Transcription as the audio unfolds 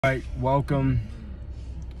All right, welcome.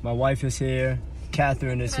 My wife is here.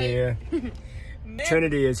 Catherine is here.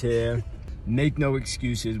 Trinity is here. Make no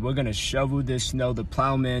excuses. We're going to shovel this snow. The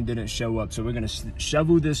plowman didn't show up, so we're going to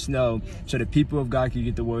shovel this snow so the people of God can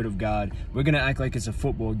get the word of God. We're going to act like it's a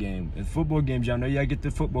football game. In football games, y'all know y'all get the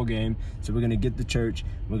football game, so we're going to get the church.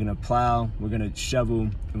 We're going to plow. We're going to shovel,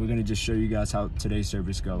 and we're going to just show you guys how today's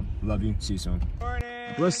service go. Love you. See you soon.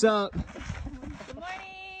 Morning. What's up? Good morning.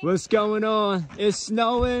 What's going on? It's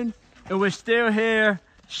snowing, and we're still here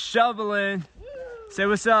shoveling. Say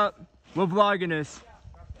what's up. We're vlogging this.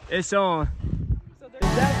 It's on.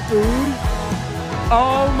 Is that food?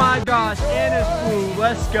 Oh my gosh, Anna's food.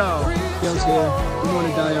 Let's go. Dio's here. Good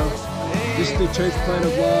morning, Dio. This is the church planner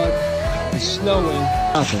vlog. It's snowing.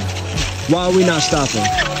 Stopping. Why are we not stopping?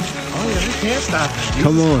 Oh yeah, we can't stop. Jesus,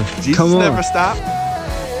 come on. Jesus come on. never stop.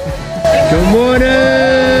 Good morning.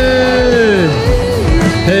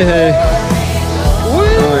 Hey, hey.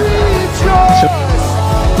 All right.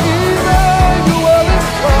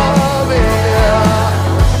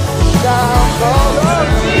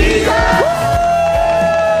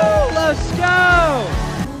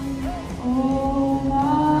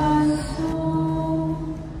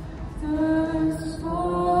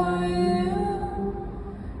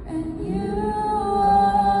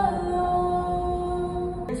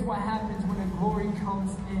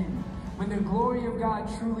 When the glory of God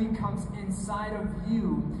truly comes inside of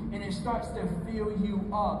you and it starts to fill you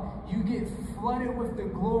up, you get flooded with the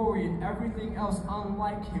glory and everything else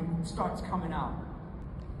unlike him starts coming out.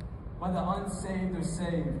 Whether unsaved or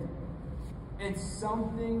saved, it's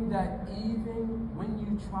something that even when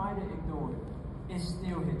you try to ignore it, it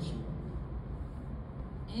still hits you.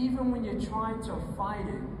 Even when you're trying to fight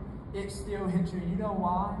it, it still hits you. You know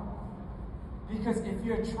why? Because if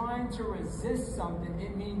you're trying to resist something,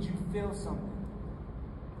 it means you feel something.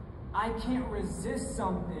 I can't resist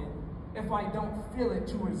something if I don't feel it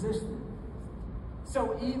to resist it.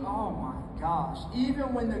 So, oh my gosh,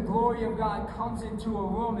 even when the glory of God comes into a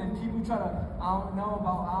room and people try to, I don't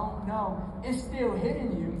know, it's still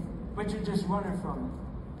hitting you, but you're just running from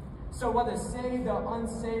it. So whether saved or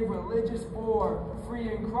unsaved, religious or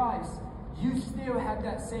free in Christ, you still have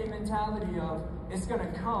that same mentality of, it's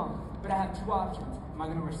gonna come. But I have two options. Am I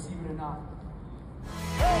going to receive it or not?